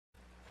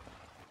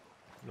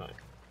Nice.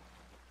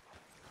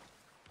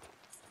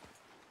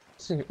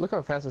 See, look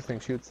how fast this thing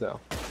shoots, though.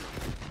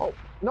 Oh,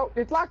 no,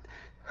 it's locked!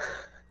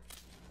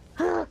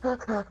 I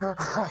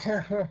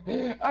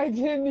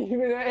didn't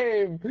even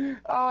aim!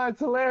 Oh, that's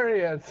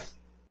hilarious!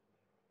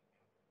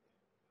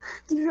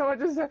 You know what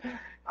just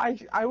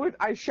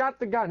I shot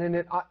the gun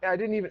and I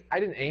didn't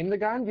aim the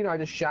gun, you know, I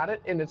just shot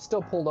it and it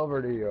still pulled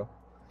over to you.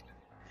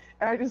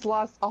 And I just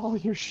lost all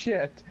your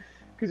shit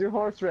because your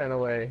horse ran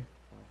away.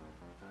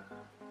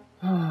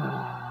 In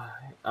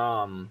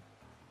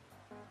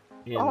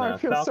I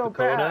feel South so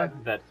Dakota, bad.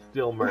 that's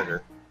still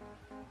murder.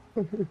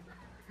 I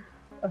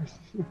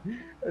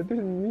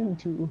didn't mean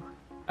to.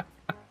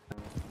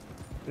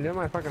 You know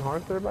my fucking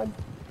horse there, bud?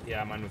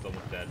 Yeah, mine was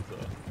almost dead, so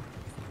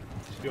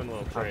just doing a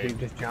little Oh, trade. you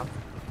just jump.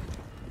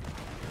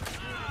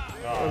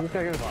 Oh, this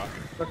guy gonna fuck.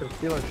 fucking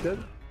steal our shit?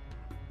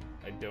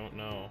 I don't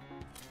know.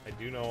 I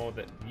do know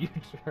that you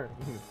turned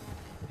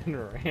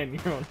and ran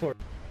your own horse.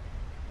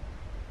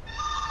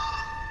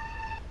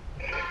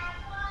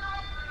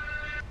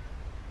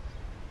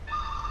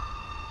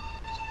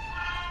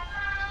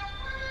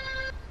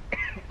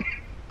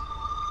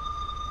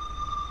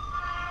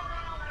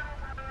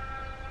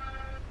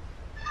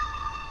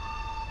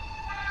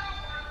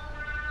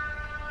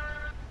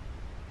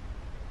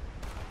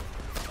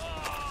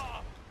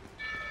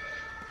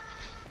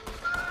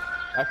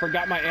 I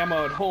forgot my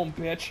ammo at home,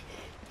 bitch.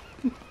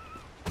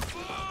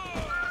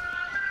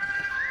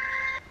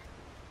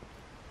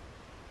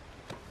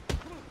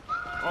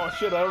 Oh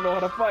shit, I don't know how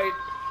to fight.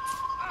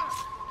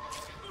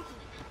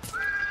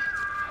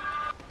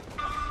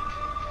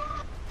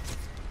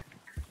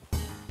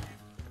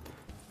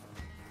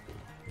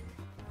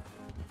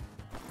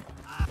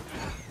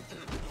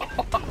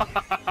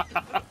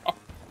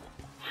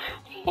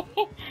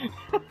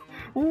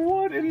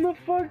 What in the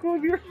fuck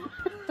was your...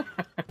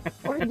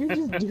 What did you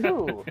just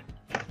do?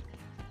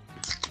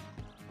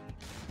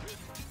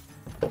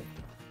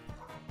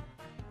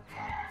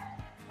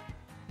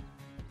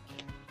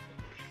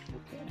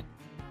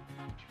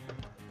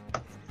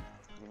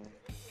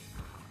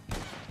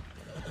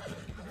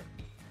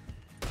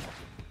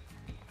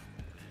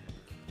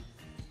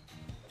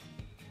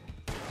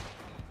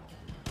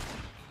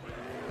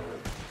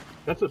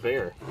 That's a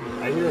bear.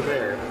 I hear a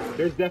bear.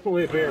 There's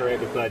definitely a bear right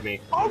beside me.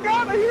 Oh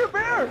god, I hear a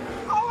bear!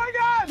 Oh my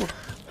god!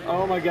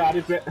 Oh my god,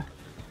 it's pissed.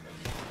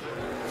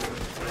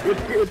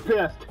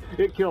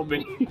 It killed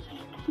me.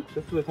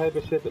 This is the type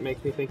of shit that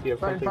makes me think you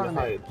have Right in something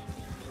to front hide.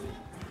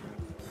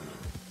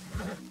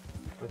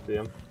 I see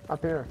him.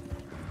 Up here.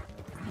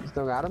 You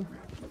still got him?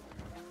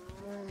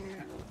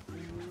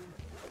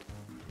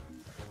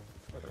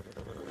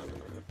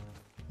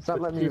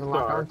 Stop letting me even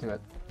lock onto it.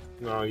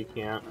 No, you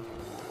can't.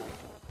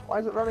 Why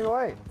is it running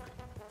away?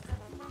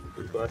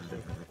 Good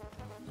question.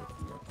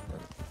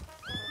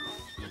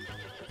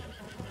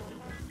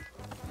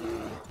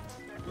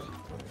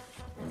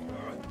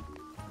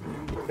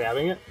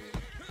 Stabbing it?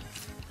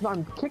 No,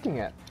 I'm kicking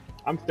it.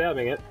 I'm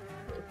stabbing it.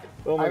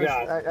 Oh my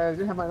god. I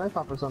didn't have my knife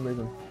off for some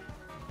reason.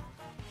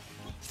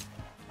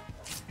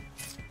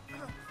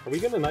 Are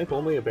we gonna knife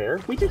only a bear?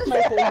 We just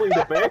knife only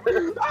the bear!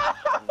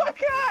 Oh my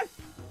god!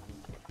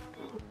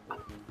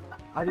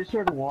 I just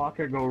heard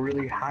Walker go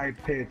really high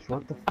pitched.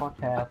 What the fuck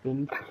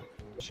happened?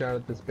 Shout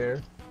at this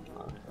bear.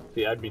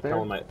 See, I'll be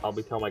telling my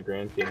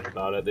grandkids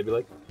about it. They'd be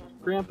like,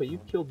 Grandpa,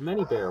 you've killed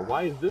many bear.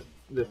 Why is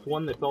this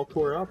one that's all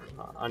tore up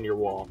on your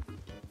wall?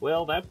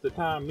 Well, that's the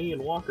time me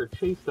and Walker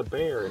chased a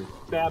bear and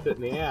stabbed it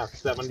in the ass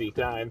 70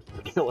 times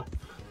to kill it.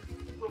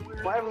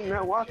 Why haven't we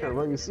met Walker?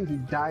 Well, you see, he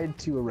died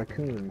to a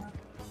raccoon.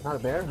 Not a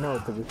bear? No,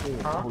 it's a raccoon.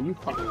 Huh? Oh, you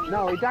fucking...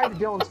 No, he died to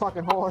Dylan's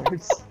fucking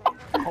horse.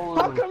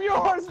 How come your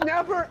horse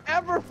never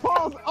ever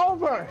falls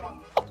over?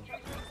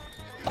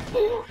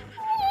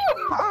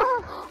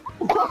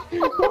 Why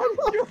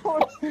does your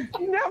horse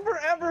never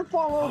ever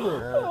fall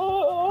over?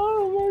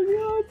 Oh